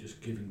 rather than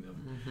just giving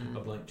them a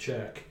blank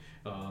check.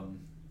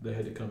 They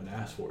had to come and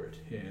ask for it.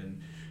 And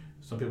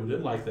some people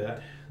didn't like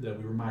that we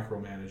were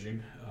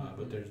micromanaging.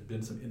 But there's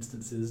been some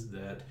instances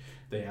that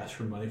they asked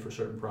for money for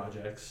certain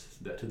projects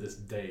that to this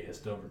day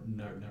has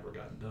never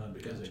gotten done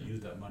because they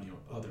used that money on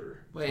other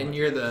projects. And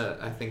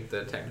you're I think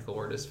the technical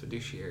word is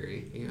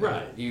fiduciary.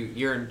 Right.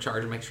 You're in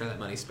charge of making sure that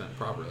money's spent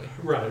properly.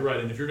 Right.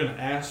 And if you're going to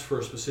ask for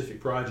a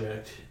specific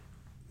project,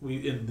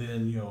 and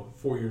then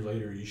 4 years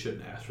later you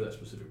shouldn't ask for that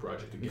specific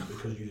project again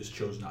because you just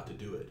chose not to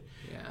do it.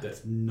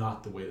 That's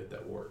not the way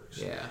that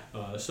works.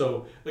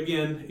 So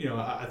again,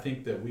 I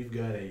think that we've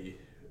got a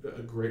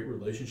great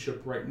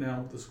relationship right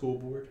now with the school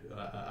board.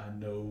 I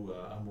know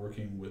I'm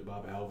working with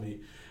Bob Alvey,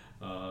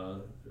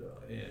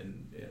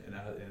 and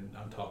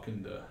I'm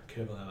talking to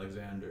Kevin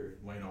Alexander,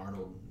 Wayne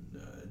Arnold,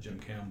 Jim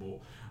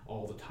Campbell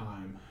all the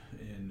time,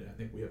 and I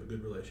think we have a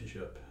good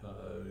relationship.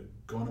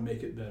 Going to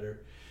make it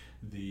better.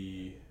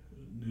 The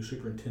new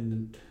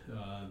superintendent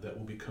that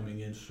will be coming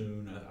in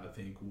soon, I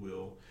think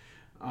will.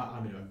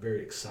 I'm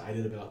very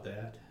excited about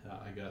that.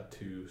 I got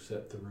to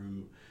sit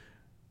through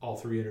all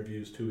 3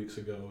 interviews 2 weeks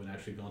ago, and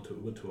actually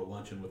went to a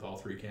luncheon with all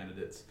 3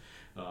 candidates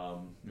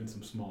in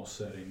some small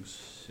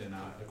settings. And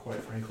I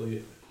quite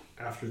frankly,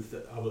 after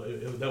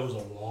that was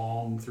a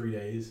long 3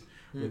 days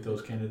with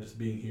those candidates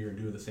being here and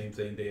doing the same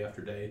thing day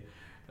after day.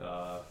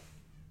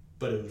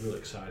 But it was really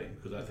exciting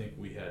because I think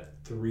we had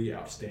 3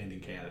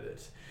 outstanding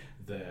candidates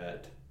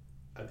that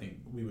I think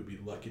we would be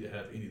lucky to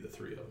have any of the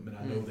 3 of them. And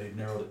I know they've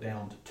narrowed it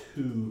down to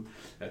 2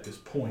 at this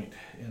point.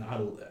 And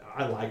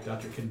I like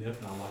Dr. Knipp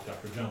and I like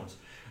Dr. Jones.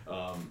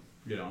 I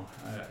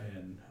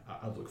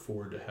look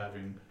forward to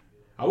having.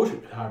 I wish we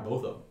could hire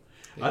both of them.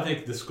 Yeah. I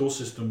think the school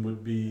system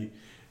would be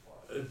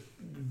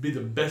the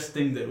best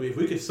thing that if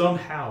we could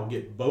somehow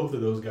get both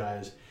of those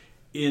guys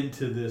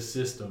into this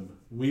system,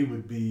 we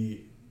would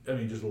be,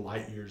 just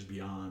light years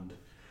beyond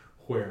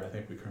where I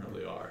think we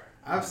currently are.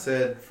 I've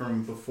said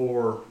from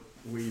before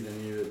we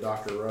even knew that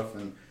Dr.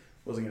 Ruffin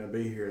wasn't going to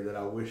be here that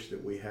I wish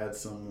that we had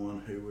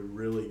someone who would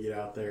really get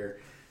out there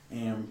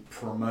and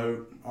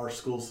promote our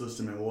school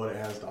system and what it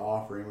has to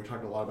offer. And we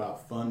talked a lot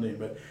about funding,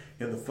 but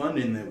the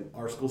funding that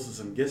our school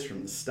system gets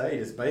from the state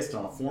is based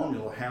on a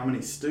formula, how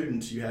many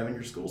students you have in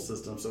your school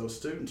system. So if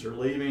students are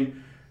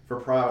leaving for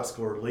private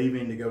school or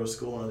leaving to go to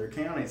school in other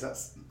counties,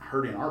 that's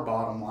hurting our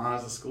bottom line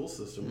as a school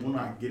system. We're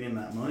not getting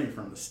that money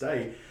from the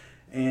state.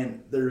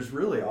 And there's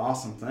really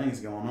awesome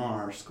things going on in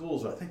our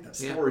schools, but I think that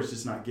story's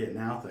just not getting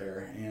out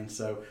there. And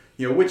so,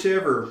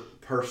 whichever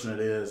person it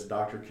is,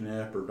 Dr.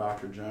 Knipp or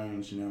Dr.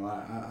 Jones,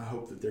 I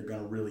hope that they're going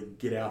to really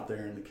get out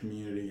there in the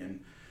community and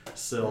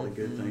sell the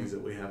good things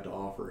that we have to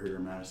offer here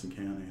in Madison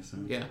County. So.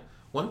 Yeah.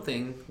 One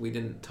thing we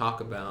didn't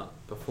talk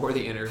about before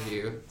the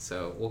interview,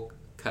 so we'll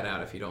cut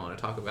out if you don't want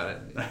to talk about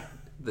it,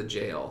 the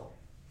jail.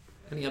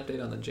 Any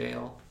update on the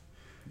jail?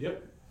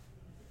 Yep.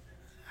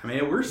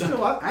 We're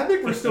still. I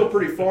think we're still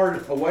pretty far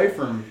away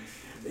from,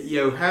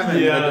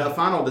 having a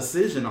final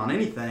decision on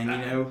anything.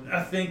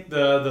 I think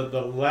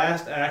the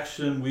last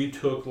action we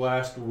took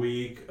last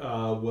week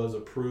was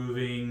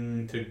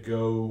approving to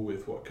go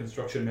with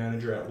construction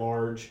manager at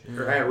large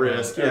or at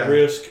risk. At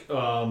risk.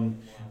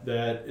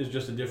 That is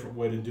just a different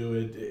way to do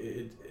it.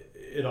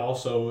 It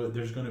also,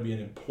 there's going to be an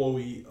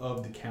employee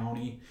of the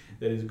county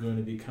that is going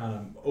to be kind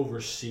of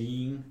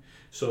overseeing,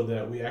 so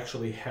that we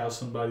actually have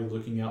somebody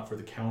looking out for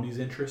the county's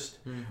interest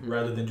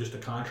rather than just a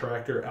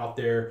contractor out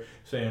there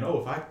saying,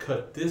 if I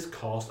cut this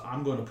cost,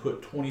 I'm going to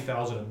put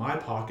 $20,000 in my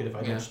pocket if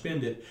I don't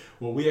spend it.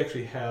 Well, we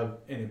actually have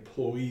an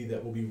employee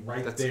that will be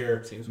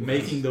there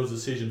making those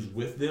decisions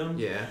with them,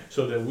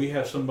 so that we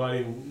have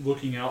somebody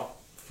looking out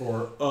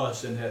for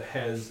us and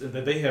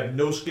that they have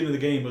no skin in the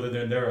game other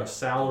than they're a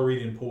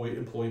salaried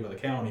employee by the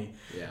county.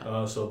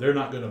 So they're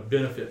not going to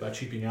benefit by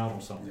cheaping out on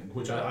something,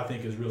 which I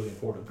think is really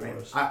important for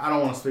us. I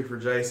don't want to speak for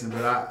Jason,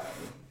 but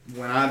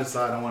when I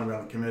decided I wanted to be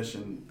on the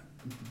commission,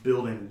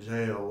 building a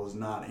jail was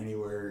not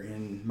anywhere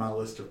in my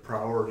list of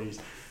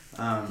priorities.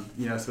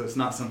 So it's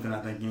not something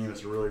I think any of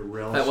us are really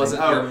relishing. That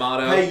wasn't your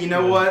motto. Hey,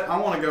 what? I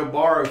want to go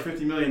borrow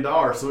 $50 million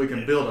so we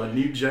can build a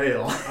new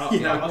jail.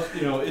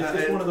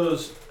 It's one of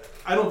those.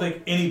 I don't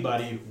think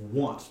anybody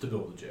wants to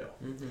build a jail.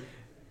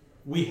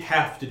 We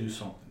have to do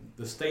something.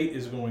 The state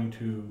is going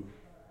to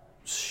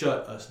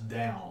shut us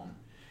down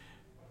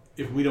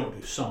if we don't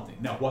do something.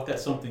 Now, what that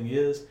something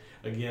is,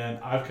 again,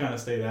 I've kind of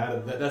stayed out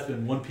of that. That's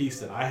been one piece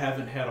that I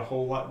haven't had a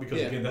whole lot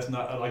because, again, that's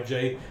not, like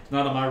Jay, it's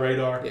not on my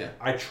radar.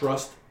 I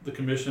trust the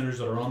commissioners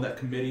that are on that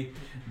committee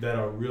that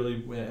are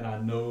really, and I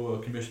know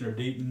Commissioner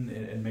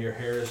Deaton and Mayor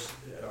Harris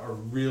are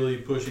really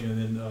pushing,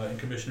 and then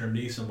Commissioner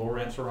Neese and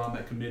Lawrence are on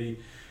that committee.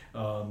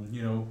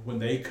 When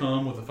they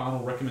come with a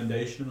final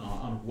recommendation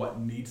on what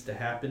needs to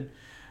happen,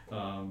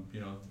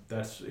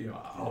 that's,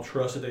 I'll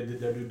trust that they did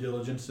their due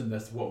diligence and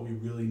that's what we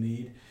really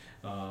need.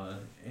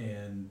 But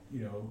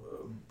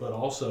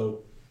also,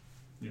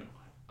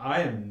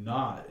 I am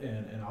not,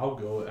 and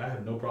I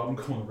have no problem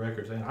going on the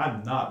record saying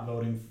I'm not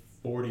voting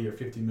 $40 or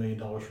 $50 million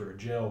for a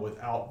jail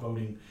without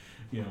voting,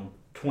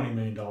 $20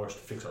 million to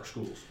fix our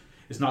schools.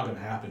 It's not going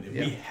to happen.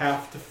 We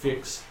have to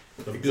fix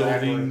the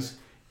buildings.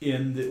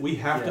 We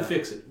have to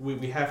fix it.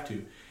 We have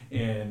to.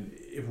 And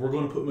if we're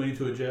going to put money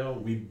into a jail,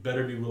 we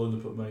better be willing to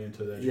put money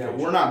into that. Yeah,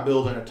 we're not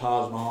building a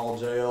Taj Mahal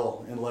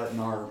jail and letting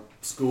our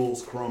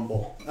schools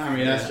crumble.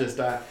 That's just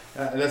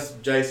that's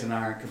Jason and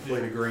I are in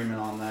complete agreement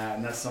on that,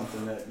 and that's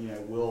something that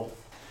we'll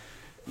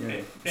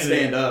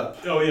stand up.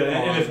 Oh yeah,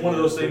 and it's one of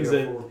those things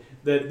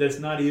that's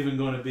not even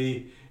going to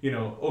be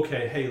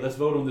okay, hey, let's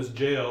vote on this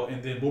jail,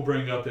 and then we'll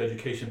bring up the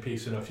education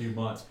piece in a few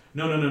months.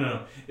 No.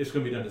 It's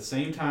going to be done at the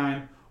same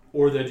time.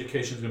 Or the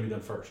education is going to be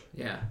done first.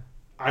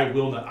 I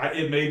will not.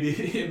 It may be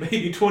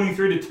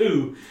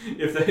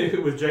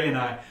 23-2 with Jay and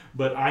I,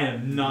 but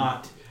I'm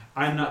not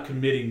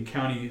committing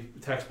county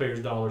taxpayers'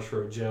 dollars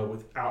for a jail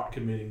without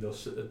committing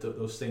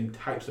those same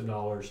types of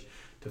dollars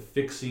to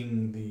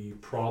fixing the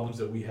problems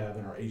that we have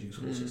in our aging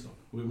school system.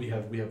 We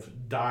have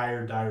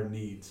dire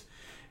needs,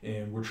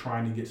 and we're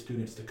trying to get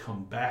students to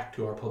come back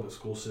to our public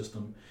school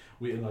system.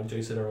 Like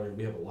Jay said earlier,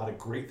 we have a lot of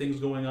great things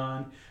going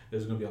on.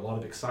 There's going to be a lot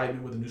of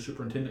excitement with the new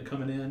superintendent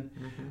coming in,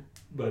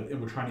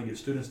 and we're trying to get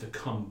students to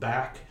come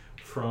back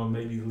from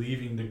maybe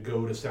leaving to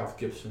go to South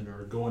Gibson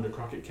or going to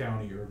Crockett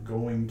County or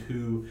going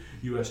to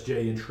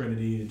USJ and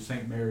Trinity and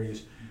St.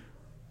 Mary's.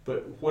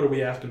 But what do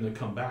we ask them to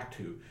come back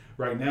to?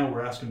 Right now,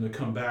 we're asking them to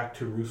come back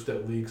to roofs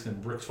that leaks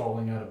and bricks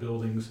falling out of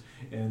buildings,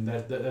 and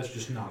that's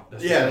just not.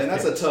 That's and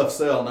that's a tough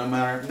sell. No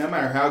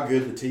matter how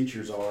good the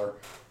teachers are,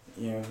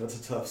 that's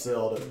a tough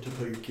sell to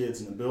put your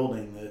kids in a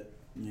building that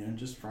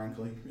just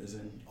frankly is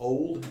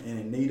old and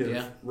in need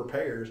of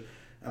repairs.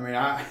 I mean,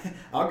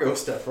 I'll go a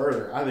step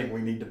further. I think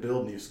we need to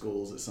build new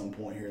schools at some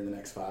point here in the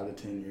next 5 to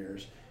 10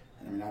 years.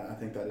 I mean, I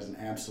think that is an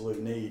absolute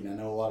need. And I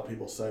know a lot of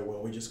people say,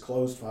 well, we just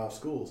closed 5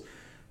 schools.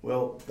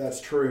 Well,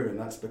 that's true, and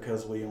that's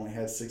because we only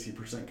had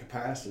 60%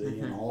 capacity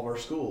in all of our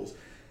schools.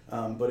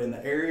 But in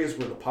the areas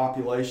where the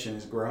population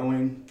is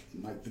growing,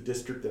 like the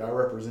district that I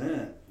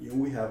represent,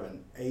 we have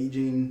an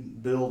aging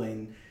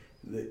building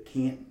that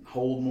can't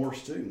hold more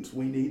students.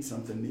 We need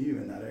something new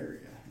in that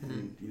area.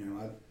 And,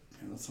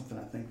 that's something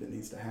I think that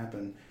needs to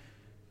happen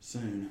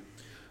soon.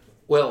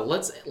 Well,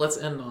 let's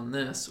end on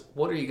this.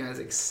 What are you guys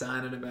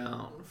excited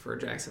about for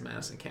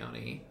Jackson-Madison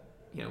County,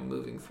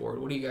 moving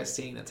forward? What are you guys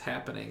seeing that's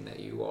happening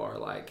that you are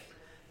like,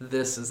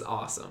 this is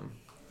awesome?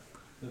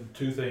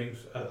 2 things.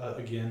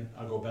 Again,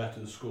 I'll go back to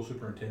the school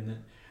superintendent.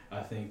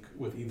 I think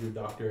with either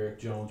Dr. Eric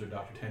Jones or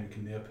Dr. Tanya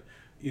Knipp,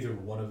 either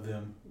one of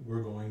them,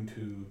 we're going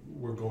to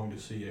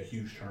see a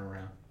huge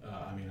turnaround.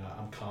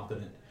 I'm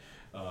confident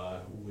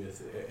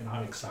and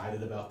I'm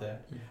excited about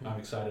that. I'm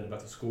excited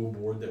about the school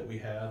board that we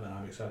have, and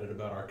I'm excited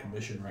about our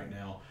commission right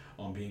now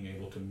on being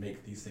able to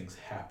make these things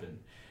happen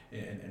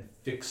and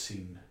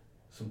fixing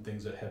some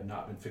things that have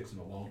not been fixed in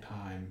a long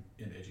time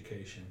in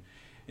education.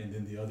 And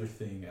then the other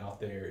thing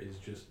out there is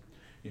just,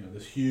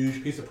 this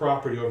huge piece of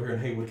property over here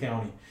in Haywood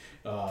County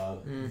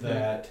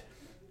that,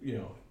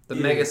 the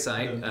mega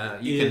site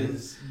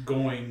is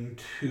going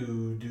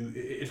to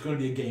it's going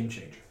to be a game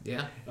changer.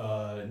 Yeah.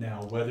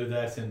 Now, whether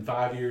that's in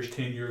 5 years,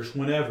 10 years,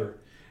 whenever,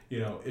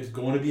 it's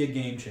going to be a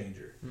game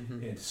changer,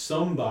 and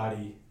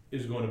somebody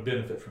is going to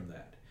benefit from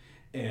that,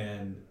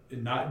 and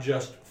not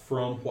just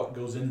from what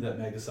goes into that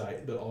mega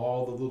site, but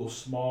all the little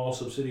small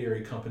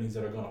subsidiary companies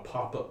that are going to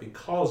pop up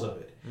because of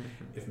it.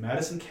 If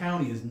Madison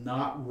County is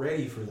not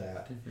ready for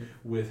that,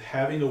 with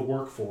having a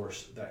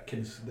workforce that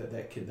can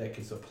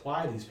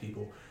supply these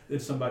people, then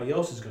somebody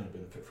else is going to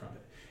benefit from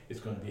it. It's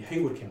going to be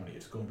Haywood County.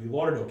 It's going to be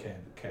Lauderdale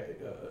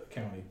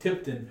County,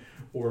 Tipton,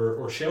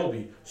 or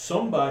Shelby.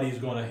 Somebody's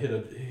going to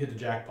hit the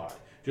jackpot,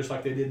 just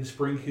like they did in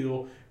Spring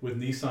Hill with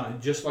Nissan,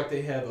 and just like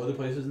they have other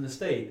places in the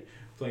state.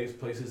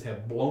 Places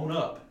have blown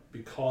up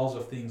because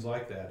of things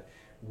like that.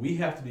 We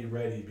have to be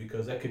ready,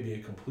 because that could be a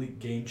complete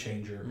game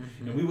changer.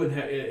 And we wouldn't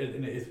have.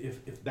 And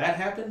if that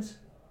happens,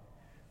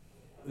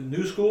 the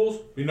new schools,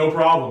 be no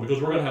problem,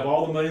 because we're going to have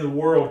all the money in the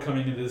world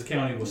coming into this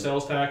county with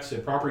sales tax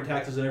and property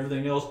taxes and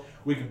everything else.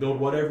 We can build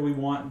whatever we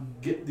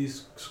want, get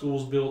these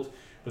schools built.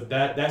 But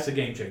that's a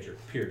game changer.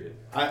 Period.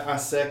 I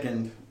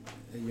second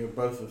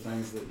both the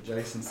things that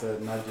Jason said,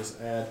 and I just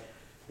add.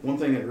 One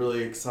thing that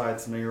really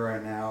excites me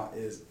right now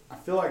is I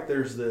feel like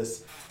there's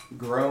this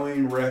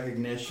growing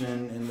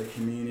recognition in the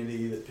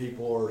community that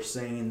people are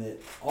seeing that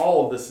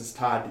all of this is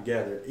tied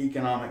together.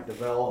 Economic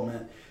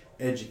development,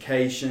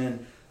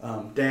 education,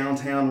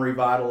 downtown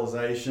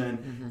revitalization,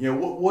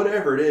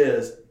 whatever it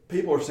is,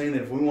 people are seeing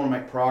that if we want to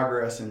make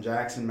progress in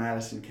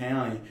Jackson-Madison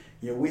County,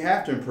 we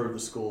have to improve the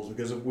schools,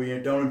 because if we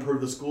don't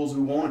improve the schools,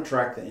 we won't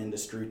attract the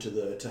industry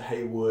to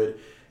Haywood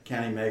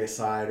County mega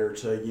site or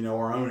to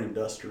our own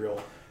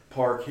industrial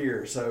park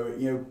here. So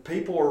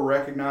people are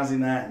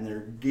recognizing that, and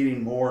they're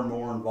getting more and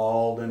more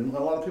involved, and a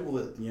lot of people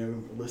that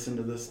listen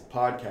to this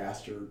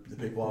podcast are the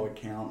people I would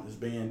count as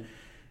being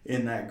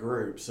in that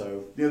group.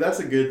 So that's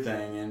a good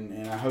thing,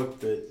 and I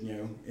hope that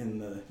in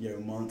the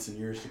months and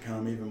years to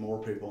come, even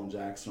more people in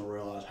Jackson will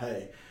realize,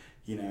 hey,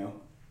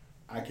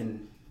 I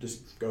can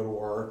just go to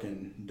work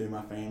and do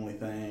my family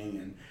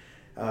thing,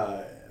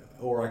 and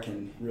or I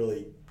can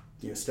really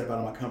step out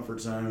of my comfort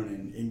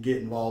zone and get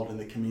involved in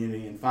the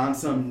community and find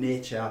some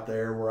niche out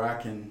there where I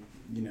can,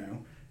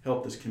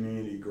 help this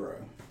community grow.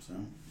 So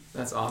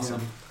that's awesome.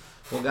 Yeah.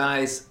 Well,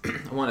 guys,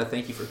 I want to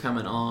thank you for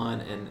coming on,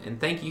 and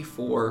thank you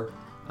for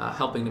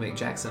helping to make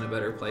Jackson a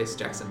better place,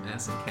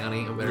 Jackson-Madison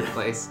County a better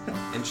place,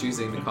 and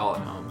choosing to call it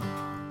home.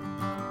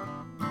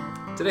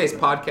 Today's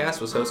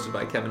podcast was hosted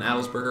by Kevin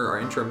Adelsberger.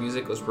 Our intro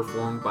music was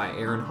performed by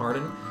Aaron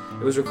Harden.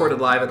 It was recorded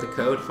live at The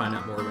Code. To find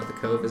out more about The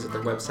Code, visit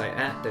their website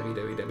at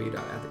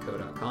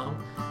www.atthecode.com.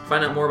 To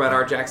find out more about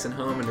Our Jackson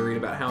Home and to read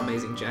about how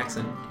amazing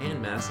Jackson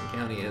and Madison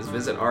County is,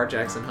 visit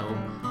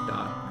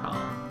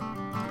ourjacksonhome.com.